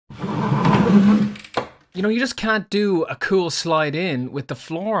You know, you just can't do a cool slide in with the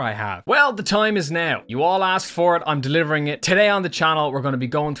floor I have. Well, the time is now. You all asked for it, I'm delivering it. Today on the channel, we're going to be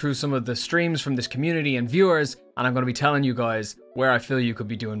going through some of the streams from this community and viewers, and I'm going to be telling you guys where I feel you could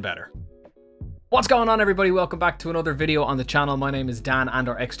be doing better. What's going on, everybody? Welcome back to another video on the channel. My name is Dan and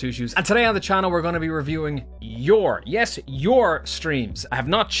our X2 Shoes, and today on the channel we're going to be reviewing your streams. I have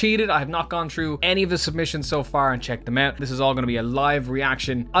not cheated. I have not gone through any of the submissions so far and checked them out. This is all going to be a live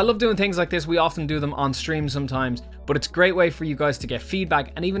reaction. I love doing things like this. We often do them on stream sometimes, but it's a great way for you guys to get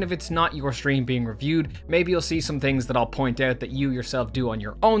feedback, and even if it's not your stream being reviewed, maybe you'll see some things that I'll point out that you yourself do on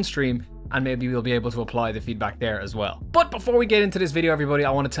your own stream, and maybe we'll be able to apply the feedback there as well. But before we get into this video, everybody,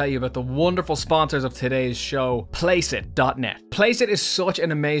 I want to tell you about the wonderful sponsors of today's show, Placeit.net. Placeit is such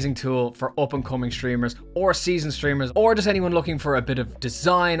an amazing tool for up-and-coming streamers or seasoned streamers or just anyone looking for a bit of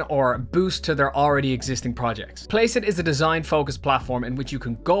design or boost to their already existing projects. Placeit is a design-focused platform in which you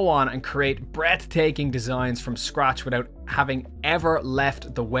can go on and create breathtaking designs from scratch without having ever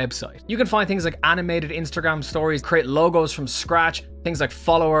left the website. You can find things like animated Instagram stories, create logos from scratch, things like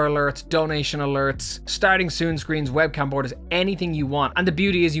follower alerts, donation alerts, starting soon screens, webcam borders, anything you want. And the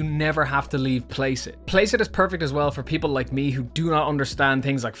beauty is you never have to leave Placeit. Placeit is perfect as well for people like me who do not understand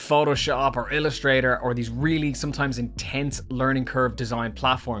things like Photoshop or Illustrator or these really sometimes intense learning curve design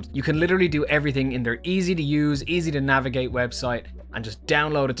platforms. You can literally do everything in their easy to use, easy to navigate website and just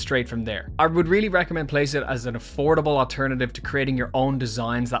download it straight from there. I would really recommend Placeit as an affordable alternative to creating your own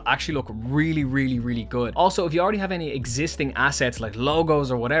designs that actually look really good. Also, if you already have any existing assets like logos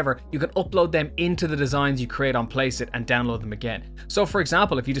or whatever, you can upload them into the designs you create on Placeit and download them again. So for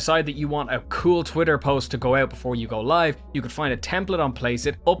example, if you decide that you want a cool Twitter post to go out before you go live, you could find a template on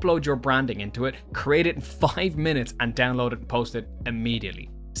Placeit, upload your branding into it, create it in 5 minutes and download it and post it immediately.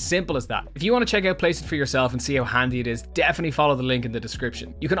 Simple as that. If you want to check out Placeit for yourself and see how handy it is, definitely follow the link in the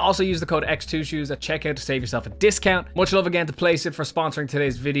description. You can also use the code X2Shoes at checkout to save yourself a discount. Much love again to Placeit for sponsoring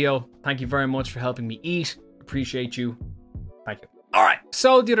today's video. Thank you very much for helping me eat. Appreciate you. Thank you. Alright,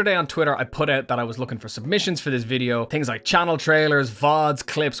 so the other day on Twitter, I put out that I was looking for submissions for this video, things like channel trailers, VODs,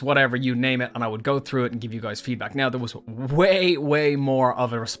 clips, whatever, you name it, and I would go through it and give you guys feedback. Now, there was way more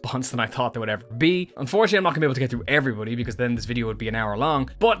of a response than I thought there would ever be. Unfortunately, I'm not gonna be able to get through everybody because then this video would be an hour long,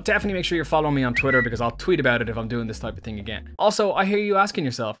 but definitely make sure you're following me on Twitter because I'll tweet about it if I'm doing this type of thing again. Also, I hear you asking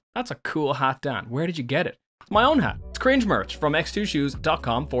yourself, that's a cool hat, Dan. Where did you get it? It's my own hat. It's cringe merch from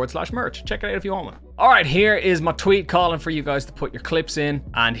x2shoes.com/merch. Check it out if you want one. All right, here is my tweet calling for you guys to put your clips in.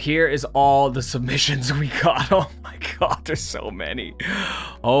 And here is all the submissions we got. Oh my God, there's so many.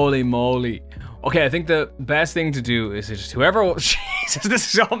 Holy moly. Okay, I think the best thing to do is just whoever, Jesus, there's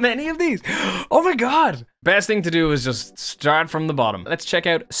so many of these. Oh my God. Best thing to do is just start from the bottom. Let's check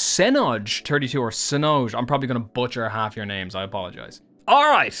out Senoj32 or Senoj. I'm probably gonna butcher half your names, I apologize. All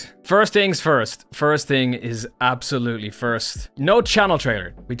right, first things first. First thing is absolutely first. No channel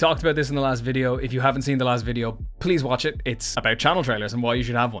trailer. We talked about this in the last video. If you haven't seen the last video, please watch it. It's about channel trailers and why you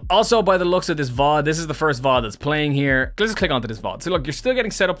should have one. Also, by the looks of this VOD, this is the first VOD that's playing here. Let's just click onto this VOD. So look, you're still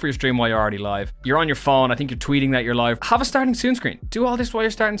getting set up for your stream while you're already live. You're on your phone. I think you're tweeting that you're live. Have a starting soon screen. Do all this while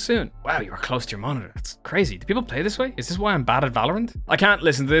you're starting soon. Wow, you are close to your monitor. That's crazy. Do people play this way? Is this why I'm bad at Valorant? I can't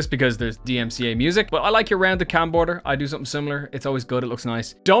listen to this because there's DMCA music, but I like your rounded cam border. I do something similar. It's always good. It looks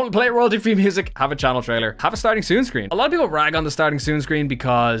nice. Don't play royalty-free music. Have a channel trailer. Have a starting soon screen. A lot of people rag on the starting soon screen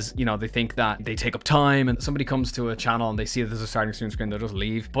because, you know, they think that they take up time and somebody comes to a channel and they see that there's a starting soon screen, they'll just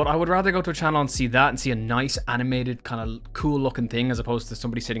leave. But I would rather go to a channel and see that and see a nice animated kind of cool looking thing as opposed to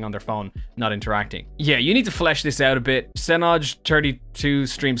somebody sitting on their phone not interacting. Yeah, you need to flesh this out a bit. Senoj32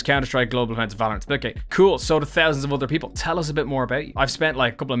 streams Counter-Strike, Global Offensive, Valorant. Okay, cool. So do thousands of other people. Tell us a bit more about you. I've spent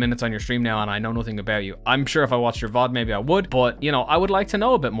like a couple of minutes on your stream now and I know nothing about you. I'm sure if I watched your VOD, maybe I would, but you know, I would like to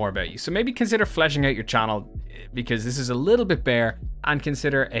know a bit more about you. So maybe consider fleshing out your channel because this is a little bit bare, and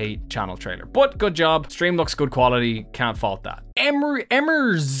consider a channel trailer. But good job. Stream looks good quality. Can't fault that.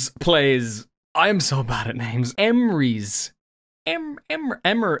 Emmers plays. I am so bad at names. Emmers.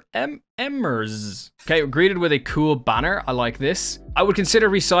 Emmers. Okay, we're greeted with a cool banner. I like this. I would consider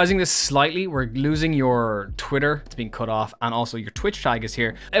resizing this slightly. We're losing your Twitter. It's being cut off. And also your Twitch tag is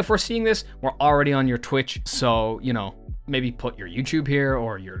here. If we're seeing this, we're already on your Twitch. So, you know, maybe put your YouTube here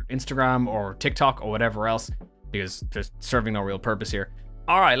or your Instagram or TikTok or whatever else, because there's serving no real purpose here.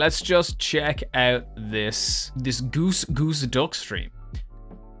 All right, let's just check out this Goose Duck stream.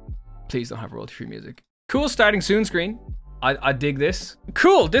 Please don't have royalty-free music. Cool starting soon screen. I dig this.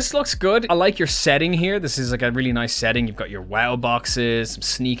 Cool, this looks good. I like your setting here. This is like a really nice setting. You've got your WoW boxes, some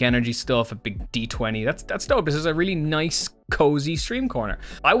sneak energy stuff, a big D20. That's dope. This is a really nice, cozy stream corner.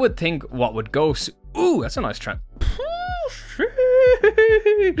 I would think what would go... Ooh, that's a nice trend.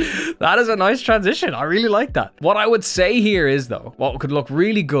 That is a nice transition. I really like that. What I would say here is, though, what could look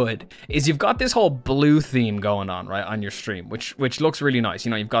really good is you've got this whole blue theme going on, right, on your stream, which looks really nice. You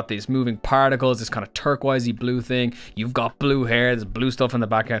know, you've got these moving particles, this kind of turquoisey blue thing. You've got blue hair, there's blue stuff in the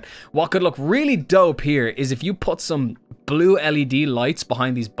background. What could look really dope here is if you put some blue LED lights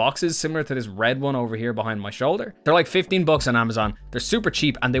behind these boxes, similar to this red one over here behind my shoulder. They're like 15 bucks on Amazon. They're super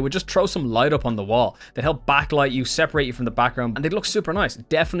cheap, and they would just throw some light up on the wall. They'd help backlight you, separate you from the background, and they'd look super nice.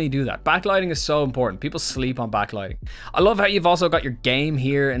 Definitely do that. Backlighting is so important. People sleep on backlighting. I love how you've also got your game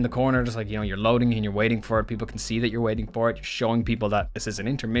here in the corner, just like, you know, you're loading and you're waiting for it. People can see that you're waiting for it. You're showing people that this is an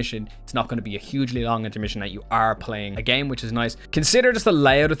intermission. It's not going to be a hugely long intermission, that you are playing a game, which is nice. Consider just the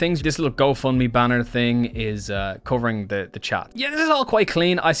layout of things. This little GoFundMe banner thing is covering the chat. Yeah, this is all quite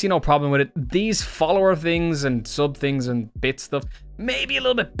clean. I see no problem with it. These follower things and sub things and bit stuff, maybe a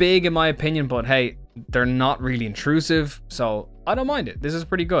little bit big in my opinion, but hey, they're not really intrusive, so I don't mind it. This is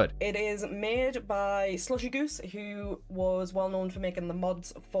pretty good. It is made by Slushy Goose, who was well known for making the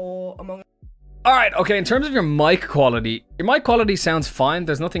mods for Among Us. All right, okay, in terms of your mic quality sounds fine.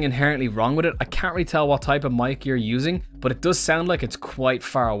 There's nothing inherently wrong with it. I can't really tell what type of mic you're using, but it does sound like it's quite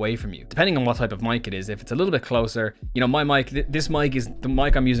far away from you. Depending on what type of mic it is, if it's a little bit closer, you know, my mic, this mic is the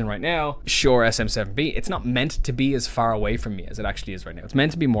mic I'm using right now, Shure SM7B. It's not meant to be as far away from me as it actually is right now. It's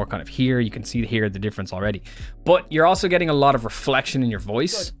meant to be more kind of here. You can see here the difference already. But you're also getting a lot of reflection in your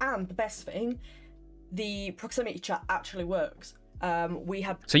voice. Good. And the best thing, the proximity chat actually works.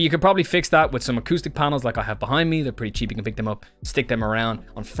 So you could probably fix that with some acoustic panels like I have behind me. They're pretty cheap. You can pick them up, stick them around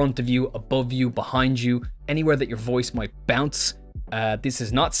on front of you, above you, behind you, anywhere that your voice might bounce. This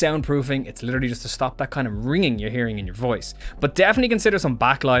is not soundproofing. It's literally just to stop that kind of ringing you're hearing in your voice. But definitely consider some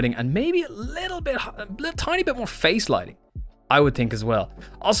backlighting and maybe a tiny bit more face lighting, I would think as well.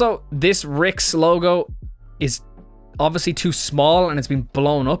 Also, this Rix logo is obviously too small and it's been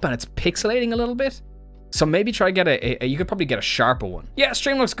blown up and it's pixelating a little bit. So maybe try get you could probably get a sharper one. Yeah,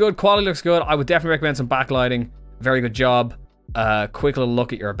 stream looks good, quality looks good. I would definitely recommend some backlighting. Very good job. Quick little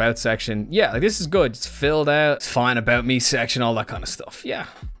look at your about section. Yeah, like this is good. It's filled out. It's fine about me section, all that kind of stuff. Yeah,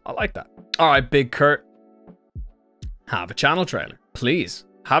 I like that. All right, Big Kurt. Have a channel trailer, please.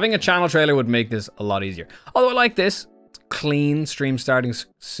 Having a channel trailer would make this a lot easier. Although I like this. It's clean, stream starting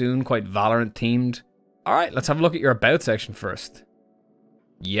soon, quite Valorant themed. All right, let's have a look at your about section first.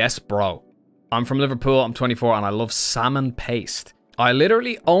 Yes, bro. I'm from Liverpool, I'm 24, and I love salmon paste. I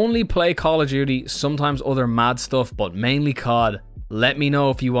literally only play Call of Duty, sometimes other mad stuff, but mainly COD. Let me know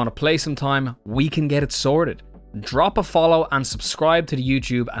if you want to play sometime, we can get it sorted. Drop a follow and subscribe to the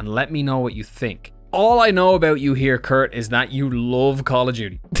YouTube and let me know what you think. All I know about you here, Kurt, is that you love Call of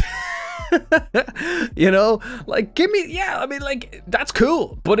Duty. You know, like, give me, yeah, I mean, like, that's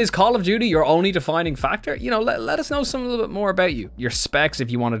cool. But is Call of Duty your only defining factor? You know, let us know some a little bit more about you. Your specs, if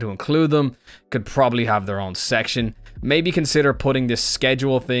you wanted to include them, could probably have their own section. Maybe consider putting this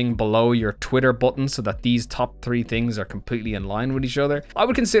schedule thing below your Twitter button so that these top 3 things are completely in line with each other. I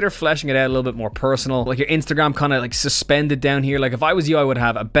would consider fleshing it out a little bit more personal. Like your Instagram kind of like suspended down here. Like if I was you, I would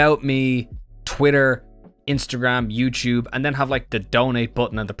have about me, Twitter, Instagram, YouTube, and then have like the donate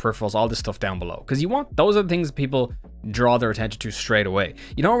button and the peripherals, all this stuff down below. Because you want, those are the things that people draw their attention to straight away.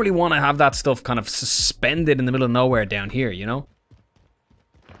 You don't really want to have that stuff kind of suspended in the middle of nowhere down here, you know?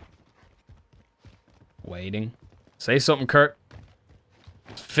 Waiting. Say something, Kurt.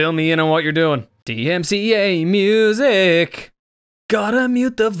 Fill me in on what you're doing. DMCA music. Gotta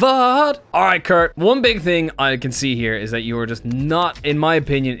mute the VOD. All right, Kurt. One big thing I can see here is that you are just not, in my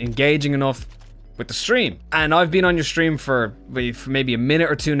opinion, engaging enough with the stream. And I've been on your stream for maybe a minute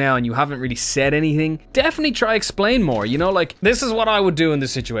or two now and you haven't really said anything. Definitely try explain more, you know, like this is what I would do in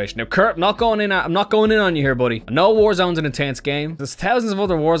this situation. Now Kurt, I'm not going in on you here, buddy. I know Warzone's an intense game. There's thousands of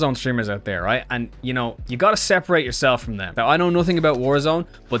other Warzone streamers out there, right? And you know, you got to separate yourself from them. Now I know nothing about Warzone,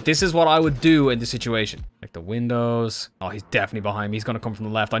 but this is what I would do in this situation. Like the windows. Oh, he's definitely behind me. He's gonna come from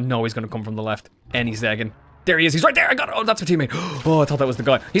the left. I know he's gonna come from the left any second. There he is. He's right there. I got it. Oh, that's my teammate. Oh, I thought that was the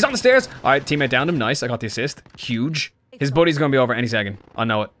guy. He's on the stairs. All right, teammate downed him. Nice. I got the assist. Huge. His buddy's going to be over any second. I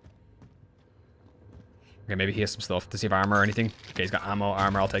know it. Okay, maybe he has some stuff. Does he have armor or anything? Okay, he's got ammo,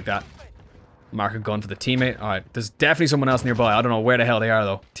 armor. I'll take that. Mark a gun for the teammate. All right, there's definitely someone else nearby. I don't know where the hell they are,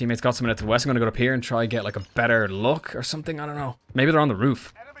 though. Teammate's got someone to the west. I'm going to go up here and try and get, like, a better look or something. I don't know. Maybe they're on the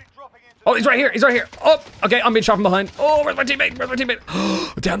roof. Oh, he's right here. He's right here. Oh, okay. I'm being shot from behind. Oh, where's my teammate? Where's my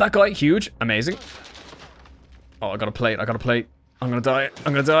teammate? Down that guy. Huge. Amazing. Oh, I got a plate. I got a plate. I'm gonna die.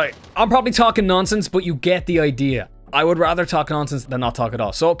 I'm gonna die. I'm probably talking nonsense, but you get the idea. I would rather talk nonsense than not talk at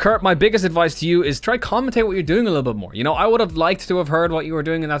all. So Kurt, my biggest advice to you is try commentate what you're doing a little bit more. You know, I would have liked to have heard what you were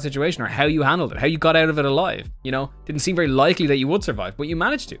doing in that situation or how you handled it, how you got out of it alive. You know, didn't seem very likely that you would survive, but you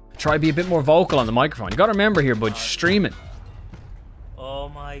managed to. Try be a bit more vocal on the microphone. You gotta remember here, bud, streaming. Oh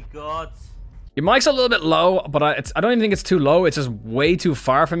my god. Your mic's a little bit low, but I don't even think it's too low. It's just way too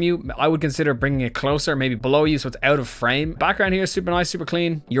far from you. I would consider bringing it closer, maybe below you so it's out of frame. Background here is super nice, super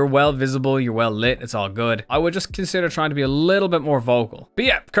clean. You're well visible, you're well lit, it's all good. I would just consider trying to be a little bit more vocal. But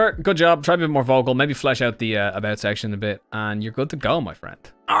yeah, Kurt, good job. Try to be a bit more vocal, maybe flesh out the about section a bit, and you're good to go, my friend.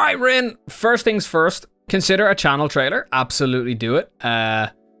 All right, Rin, first things first, consider a channel trailer. Absolutely do it.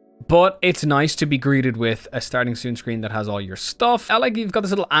 But it's nice to be greeted with a starting soon screen that has all your stuff. I like you've got this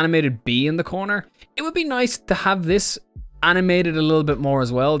little animated bee in the corner. It would be nice to have this animated a little bit more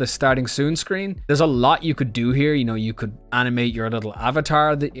as well, the starting soon screen. There's a lot you could do here. You know, you could animate your little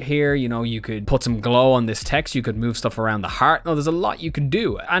avatar here. You know, you could put some glow on this text. You could move stuff around the heart. No, there's a lot you could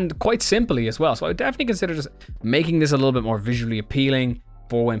do, and quite simply as well. So I would definitely consider just making this a little bit more visually appealing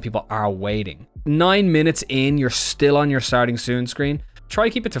for when people are waiting. 9 minutes in, you're still on your starting soon screen. Try to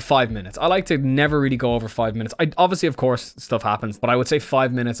keep it to 5 minutes. I like to never really go over 5 minutes. Obviously, of course, stuff happens, but I would say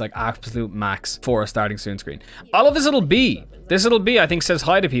 5 minutes, like absolute max for a starting soon screen. I love this little bee. This little bee, I think, says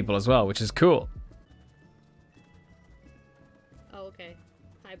hi to people as well, which is cool. Oh, okay.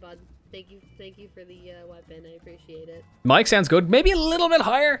 Hi, bud. Thank you for the weapon. I appreciate it. Mic sounds good. Maybe a little bit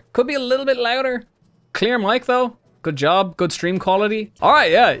higher. Could be a little bit louder. Clear mic though. Good job. Good stream quality. All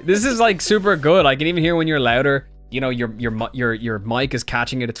right, yeah. This is like super good. I can even hear when you're louder. You know, your mic is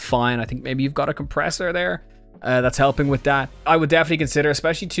catching it. It's fine. I think maybe you've got a compressor there that's helping with that. I would definitely consider,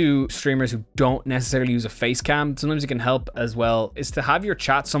 especially to streamers who don't necessarily use a face cam, sometimes it can help as well, is to have your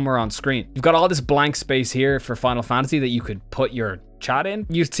chat somewhere on screen. You've got all this blank space here for Final Fantasy that you could put your chat in.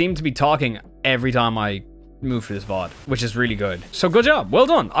 You seem to be talking every time I move for this VOD, which is really good. So good job, well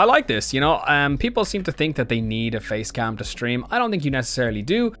done. I like this. You know, people seem to think that they need a face cam to stream. I don't think you necessarily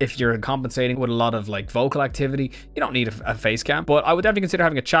do. If you're compensating with a lot of like vocal activity, you don't need a face cam, but I would definitely consider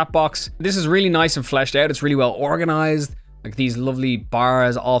having a chat box. This is really nice and fleshed out. It's really well organized. Like these lovely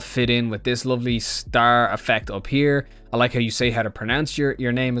bars all fit in with this lovely star effect up here. I like how you say how to pronounce your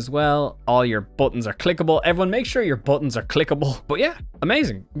name as well. All your buttons are clickable. Everyone make sure your buttons are clickable. But yeah,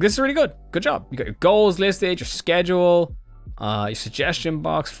 amazing. This is really good. Good job. You got your goals listed, your schedule, your suggestion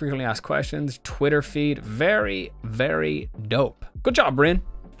box, frequently asked questions, Twitter feed. Very, very dope. Good job, Bryn.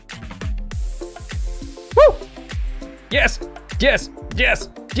 Woo! Yes, yes, yes,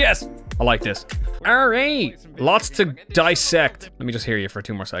 yes. I like this. All right, lots to dissect. Let me just hear you for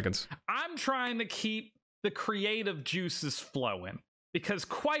 2 more seconds. I'm trying to keep the creative juices flowing because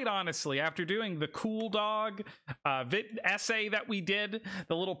quite honestly, after doing the Cool Dog essay that we did,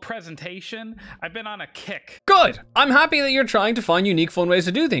 the little presentation, I've been on a kick. Good. I'm happy that you're trying to find unique, fun ways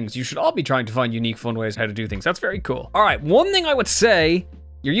to do things. You should all be trying to find unique, fun ways how to do things. That's very cool. All right, one thing I would say,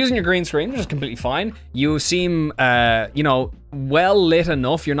 you're using your green screen, which is completely fine. You seem, you know, well lit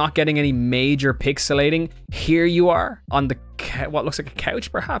enough. You're not getting any major pixelating. Here you are on the what looks like a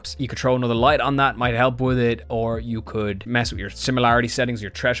couch, perhaps. You could throw another light on that, might help with it, or you could mess with your similarity settings, your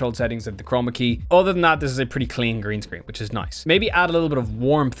threshold settings of the chroma key. Other than that, this is a pretty clean green screen, which is nice. Maybe add a little bit of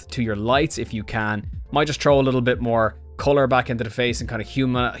warmth to your lights if you can. Might just throw a little bit more color back into the face and kind of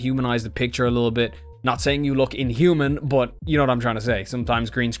humanize the picture a little bit. Not saying you look inhuman, but you know what I'm trying to say.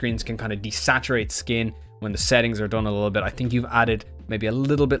 Sometimes green screens can kind of desaturate skin when the settings are done a little bit. I think you've added maybe a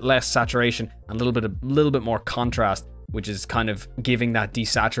little bit less saturation and a little bit more contrast, which is kind of giving that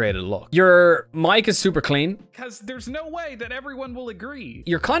desaturated look. Your mic is super clean. Because there's no way that everyone will agree.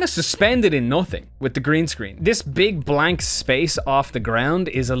 You're kind of suspended in nothing with the green screen. This big blank space off the ground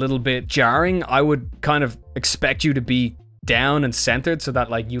is a little bit jarring. I would kind of expect you to be down and centered so that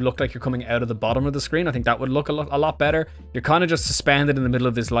like you look like you're coming out of the bottom of the screen. I think that would look a lot better. You're kind of just suspended in the middle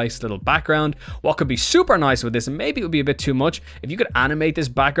of this nice little background. What could be super nice with this, and maybe it would be a bit too much, if you could animate this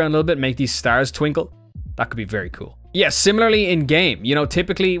background a little bit, make these stars twinkle. That could be very cool. Yeah, similarly in game, you know,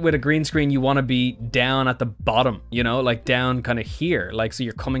 typically with a green screen, you want to be down at the bottom, you know, like down kind of here, like so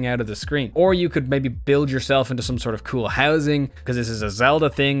you're coming out of the screen. Or you could maybe build yourself into some sort of cool housing, because this is a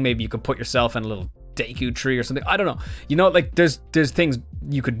Zelda thing. Maybe you could put yourself in a little Deku tree or something. I don't know. You know, like there's things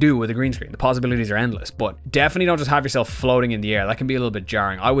you could do with a green screen. The possibilities are endless, but definitely don't just have yourself floating in the air. That can be a little bit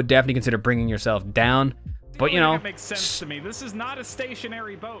jarring. I would definitely consider bringing yourself down. But you know, that makes sense to me. This is not a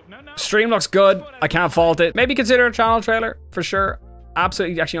stationary boat. No. Stream looks good. I can't fault it. Maybe consider a channel trailer for sure.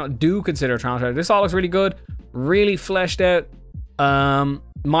 Absolutely, actually, no, do consider a channel trailer. This all looks really good, really fleshed out.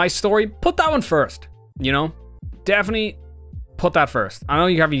 My story, put that one first. You know, definitely put that first. I know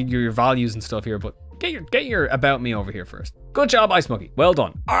you have your values and stuff here, but get your about me over here first. Good job, Ice Monkey. Well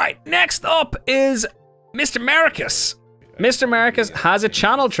done. All right, next up is Mr. Marcus. Mr. Marcus has a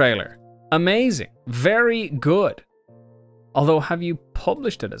channel trailer. Amazing. Very good. Although, have you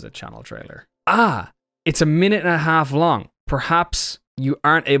published it as a channel trailer? Ah, it's 1.5 minutes long. Perhaps you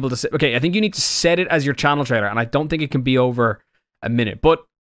aren't able to set... Okay, I think you need to set it as your channel trailer, and I don't think it can be over a minute. But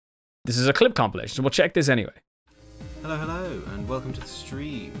this is a clip compilation, so we'll check this anyway. Hello, and welcome to the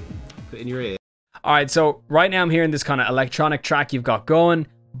stream. Put in your ear. All right, so right now I'm hearing this kind of electronic track you've got going,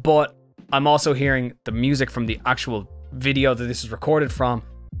 but I'm also hearing the music from the actual video that this is recorded from,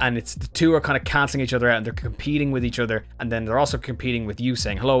 and it's the two are kind of canceling each other out, and they're competing with each other, and then they're also competing with you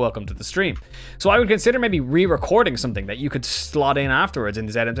saying, hello, welcome to the stream. So I would consider maybe re-recording something that you could slot in afterwards in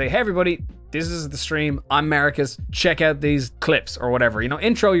this edit and say, hey everybody, this is the stream, I'm Marcus, check out these clips or whatever, you know,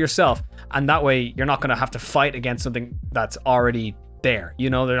 intro yourself, and that way you're not going to have to fight against something that's already there. You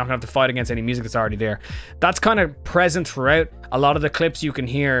know, they're not gonna have to fight against any music that's already there. That's kind of present throughout. A lot of the clips you can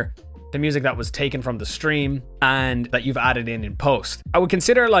hear the music that was taken from the stream and that you've added in post. I would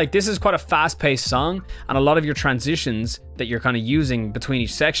consider like this is quite a fast-paced song, and a lot of your transitions that you're kind of using between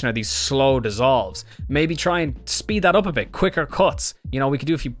each section are these slow dissolves. Maybe try and speed that up a bit, quicker cuts. You know, we could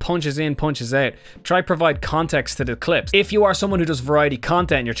do a few punches in, punches out. Try provide context to the clips. If you are someone who does variety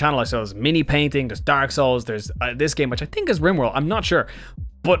content in your channel, like so there's mini painting, there's Dark Souls, there's this game, which I think is RimWorld, I'm not sure,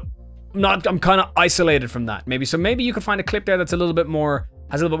 but I'm kind of isolated from that. Maybe you could find a clip there that's a little bit more,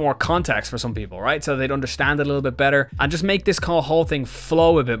 has a little bit more context for some people, right? So they'd understand it a little bit better, and just make this whole thing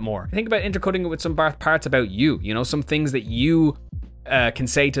flow a bit more. Think about intercutting it with some parts about you, you know, some things that you can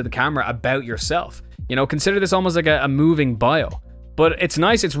say to the camera about yourself. You know, consider this almost like a moving bio. But it's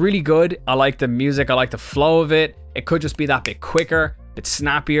nice, it's really good. I like the music, I like the flow of it. It could just be that bit quicker, a bit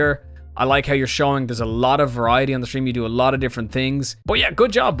snappier. I like how you're showing there's a lot of variety on the stream. You do a lot of different things. But yeah,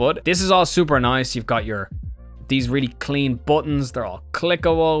 good job, bud. This is all super nice. You've got these really clean buttons. They're all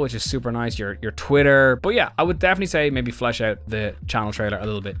clickable, which is super nice. Your Twitter. But yeah, I would definitely say maybe flesh out the channel trailer a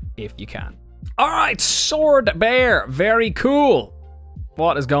little bit if you can. All right, Sword Bear. Very cool.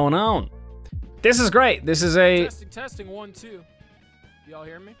 What is going on? This is great. This is a... Testing, 1, 2. Y'all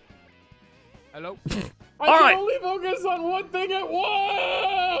hear me? Hello? All right. Only focus on one thing at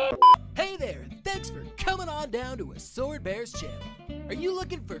once! Hey there, thanks for coming on down to a Sword Bear's channel. Are you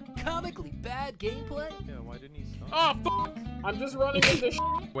looking for comically bad gameplay? Yeah, why didn't he stop? Oh, fuck! I'm just running into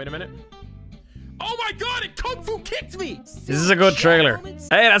Wait a minute. Oh my god, it Kung Fu kicked me! This is a good trailer.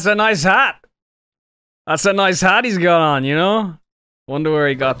 Hey, that's a nice hat. That's a nice hat he's got on, you know? Wonder where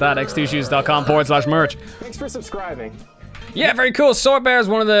he got that. x2shoes.com/merch. Thanks for subscribing. Yeah, very cool. Sword Bear is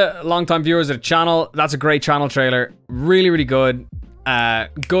one of the longtime viewers of the channel. That's a great channel trailer. Really, really good.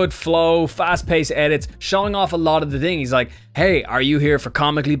 Good flow, fast-paced edits, showing off a lot of the thing. He's like, hey, are you here for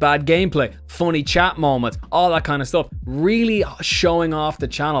comically bad gameplay, funny chat moments, all that kind of stuff. Really showing off the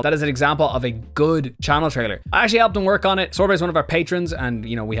channel. That is an example of a good channel trailer. I actually helped him work on it. Sword Bear is one of our patrons, and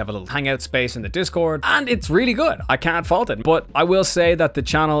you know, we have a little hangout space in the Discord, and it's really good. I can't fault it. But I will say that the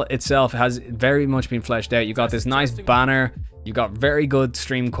channel itself has very much been fleshed out. You got this nice banner. You got very good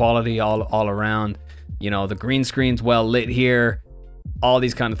stream quality all around. You know, the green screen's well lit here. All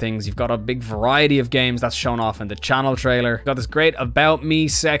these kind of things. You've got a big variety of games that's shown off in the channel trailer. You've got this great about me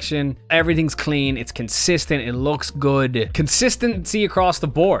section. Everything's clean. It's consistent. It looks good. Consistency across the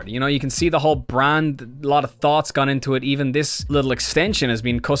board. You know, you can see the whole brand. A lot of thoughts gone into it. Even this little extension has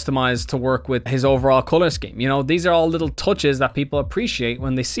been customized to work with his overall color scheme. You know, these are all little touches that people appreciate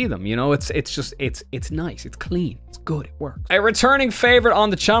when they see them. You know, it's nice. It's clean. It's good. It works. A returning favorite on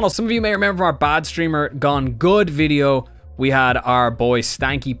the channel. Some of you may remember from our Bad Streamer Gone Good video. We had our boy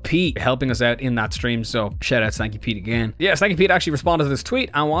Stanky Pete helping us out in that stream, so shout out Stanky Pete again. Yeah, Stanky Pete actually responded to this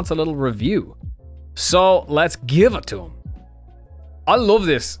tweet and wants a little review. So let's give it to him. I love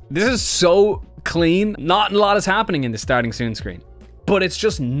this. This is so clean. Not a lot is happening in the starting soon screen, but it's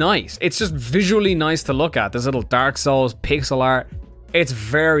just nice. It's just visually nice to look at. This little Dark Souls pixel art. It's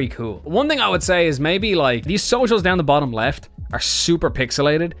very cool. One thing I would say is maybe like these socials down the bottom left are super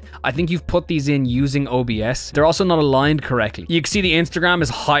pixelated. I think you've put these in using OBS. They're also not aligned correctly. You can see the Instagram is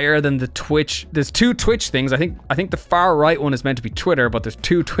higher than the Twitch. There's two Twitch things. I think the far right one is meant to be Twitter, but there's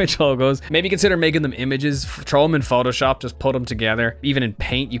two Twitch logos. Maybe consider making them images, throw them in Photoshop, just put them together. Even in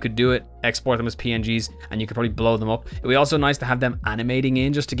Paint, you could do it, export them as PNGs, and you could probably blow them up. It would be also nice to have them animating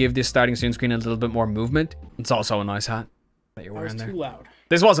in just to give this starting soon screen a little bit more movement. It's also a nice hat that you're wearing there. Too loud.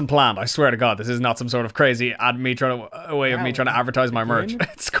 This wasn't planned, I swear to God. This is not some sort of crazy me trying to advertise my merch.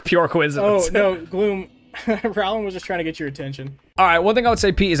 It's pure coincidence. Oh, no, Gloom. Rowland was just trying to get your attention. All right, one thing I would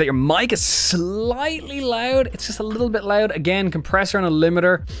say, Pete, is that your mic is slightly loud. It's just a little bit loud. Again, compressor and a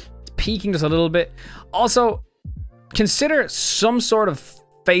limiter. It's peaking just a little bit. Also, consider some sort of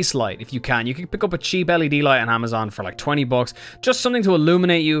face light if you can. You can pick up a cheap LED light on Amazon for like 20 bucks. Just something to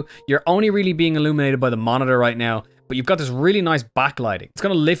illuminate you. You're only really being illuminated by the monitor right now, but you've got this really nice backlighting. It's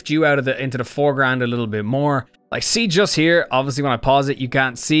going to lift you out of into the foreground a little bit more. Like, see just here, obviously when I pause it, you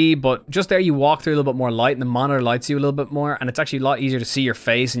can't see, but just there you walk through a little bit more light and the monitor lights you a little bit more, and it's actually a lot easier to see your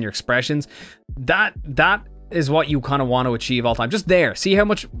face and your expressions. That is what you kind of want to achieve all the time. Just there, see how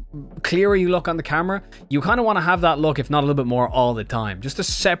much clearer you look on the camera? You kind of want to have that look, if not a little bit more, all the time, just to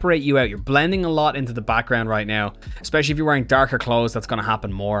separate you out. You're blending a lot into the background right now, especially if you're wearing darker clothes. That's going to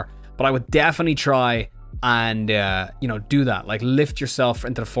happen more, but I would definitely try and you know, do that, like lift yourself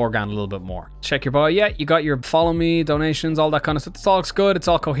into the foreground a little bit more. Check your bio. Yeah, you got your follow me, donations, all that kind of stuff. It all looks good. It's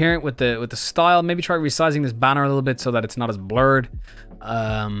all coherent with the style. Maybe try resizing this banner a little bit so that it's not as blurred.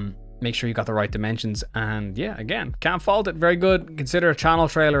 Make sure you got the right dimensions, and yeah, again, can't fault it. Very good. Consider a channel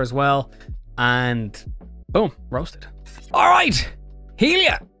trailer as well, and boom, roasted. All right,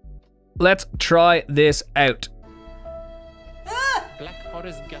 Helia, let's try this out. Black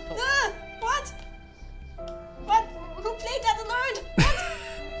Forest Gato. What? What? Who played that alert? What?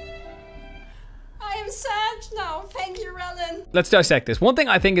 I am sad now. Thank you, Relen. Let's dissect this. One thing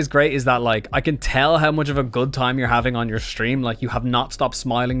I think is great is that, like, I can tell how much of a good time you're having on your stream. Like, you have not stopped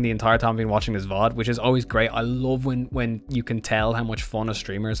smiling the entire time I've been watching this VOD, which is always great. I love when you can tell how much fun a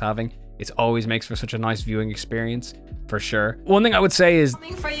streamer is having. It always makes for such a nice viewing experience, for sure. One thing I would say is... I'm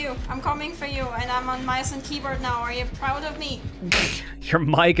coming for you, and I'm on mouse and keyboard now. Are you proud of me? Your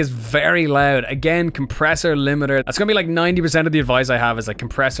mic is very loud. Again, compressor limiter. That's gonna be like 90% of the advice I have is like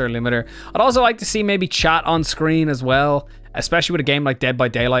compressor limiter. I'd also like to see maybe chat on screen as well, especially with a game like Dead by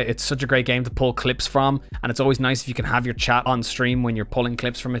Daylight. It's such a great game to pull clips from, and it's always nice if you can have your chat on stream when you're pulling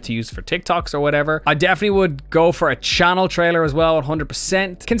clips from it to use for TikToks or whatever. I definitely would go for a channel trailer as well,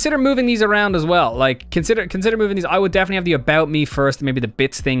 100%. Consider moving these around as well. Like, consider moving these. I would definitely have the about me first, maybe the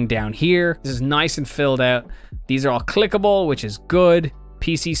bits thing down here. This is nice and filled out. These are all clickable, which is good.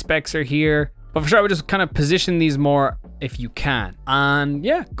 PC specs are here. But for sure, I would just kind of position these more if you can. And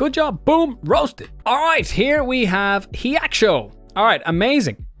yeah, good job. Boom, roasted. All right, here we have Hyaksho. All right,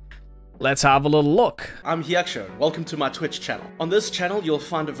 amazing. Let's have a little look. I'm Hyaksho. Welcome to my Twitch channel. On this channel, you'll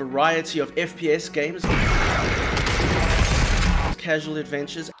find a variety of FPS games, casual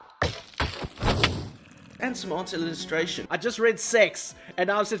adventures, and some art illustration. I just read sex, and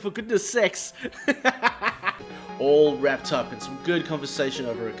now I said, for goodness sakes. All wrapped up in some good conversation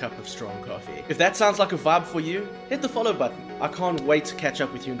over a cup of strong coffee. If that sounds like a vibe for you, hit the follow button. I can't wait to catch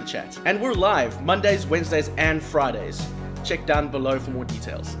up with you in the chat. And we're live Mondays, Wednesdays, and Fridays. Check down below for more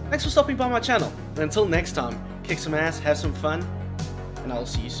details. Thanks for stopping by my channel. And until next time, kick some ass, have some fun, and I'll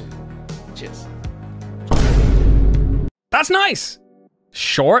see you soon. Cheers. That's nice.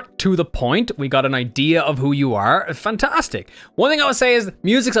 Short, to the point. We got an idea of who you are. Fantastic. One thing I would say is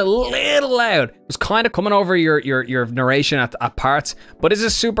music's a little loud. It was kind of coming over your narration at parts, but this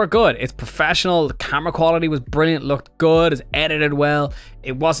is super good. It's professional. The camera quality was brilliant. Looked good. It's edited well.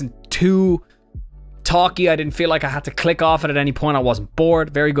 It wasn't too talky. I didn't feel like I had to click off it at any point. I wasn't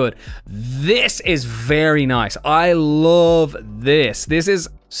bored. Very good. This is very nice. I love this. This is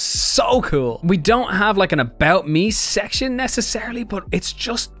so cool. We don't have like an about me section necessarily, but it's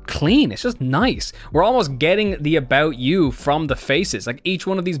just clean. It's just nice. We're almost getting the about you from the faces. Like each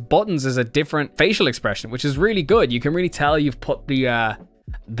one of these buttons is a different facial expression, which is really good. You can really tell you've put the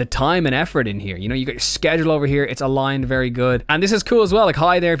time and effort in here. You know, you got your schedule over here. It's aligned very good. And this is cool as well. Like,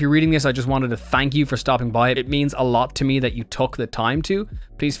 hi there, if you're reading this, I just wanted to thank you for stopping by. It means a lot to me that you took the time to.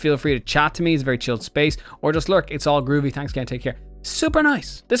 Please feel free to chat to me. It's a very chilled space, or just lurk. It's all groovy. Thanks again. Take care. Super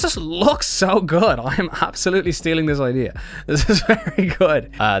nice. This just looks so good. I'm absolutely stealing this idea. This is very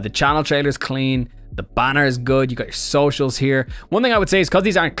good. The channel trailer is clean. The banner is good. You got your socials here. One thing I would say is because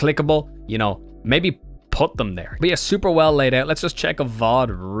these aren't clickable, you know, maybe put them there. But yeah, super well laid out. Let's just check a VOD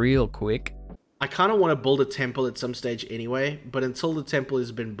real quick. I kind of want to build a temple at some stage anyway, but until the temple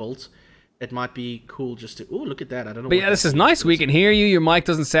has been built, it might be cool just to... Ooh, look at that. I don't know. But yeah, this is nice. We can hear you. Your mic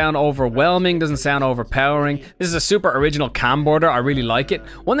doesn't sound overwhelming, doesn't sound overpowering. This is a super original cam border. I really like it.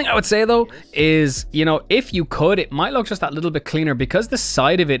 One thing I would say though is, you know, if you could, it might look just that little bit cleaner because the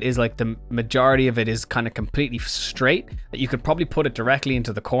side of it is like the majority of it is kind of completely straight, that you could probably put it directly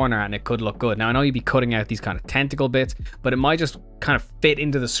into the corner and it could look good. Now, I know you'd be cutting out these kind of tentacle bits, but it might just kind of fit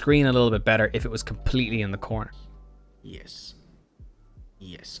into the screen a little bit better if it was completely in the corner. Yes.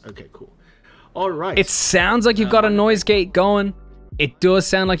 Yes. Okay, cool. All right. It sounds like you've got a noise gate going. It does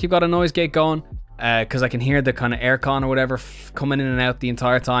sound like you've got a noise gate going. because I can hear the kind of aircon or whatever coming in and out the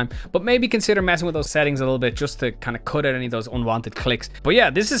entire time. But maybe consider messing with those settings a little bit just to kind of cut out any of those unwanted clicks. But yeah,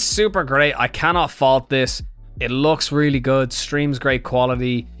 this is super great. I cannot fault this. It looks really good. Streams great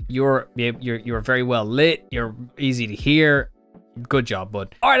quality. You're very well lit. You're easy to hear. Good job,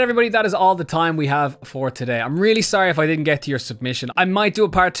 bud. All right, everybody, that is all the time we have for today. I'm really sorry if I didn't get to your submission. I might do a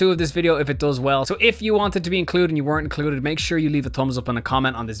part 2 of this video if it does well. So if you wanted to be included and you weren't included, make sure you leave a thumbs up and a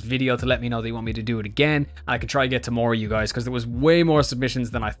comment on this video to let me know that you want me to do it again. And I can try to get to more of you guys, because there was way more submissions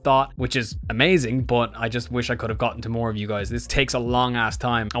than I thought, which is amazing, but I just wish I could have gotten to more of you guys. This takes a long ass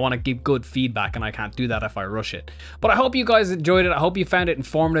time. I want to give good feedback and I can't do that if I rush it. But I hope you guys enjoyed it. I hope you found it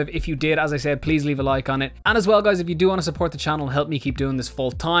informative. If you did, as I said, please leave a like on it. And as well, guys, if you do want to support the channel and help me keep doing this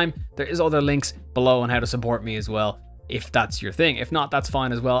full time, there is other links below on how to support me as well, if that's your thing. If not, that's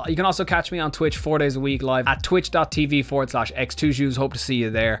fine as well. You can also catch me on Twitch 4 days a week live at twitch.tv/X2Shoes. Hope to see you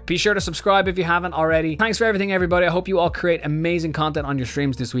there. Be sure to subscribe if you haven't already. Thanks for everything, everybody. I hope you all create amazing content on your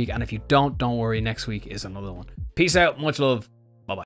streams this week, and if you don't worry, next week is another one. Peace out, much love.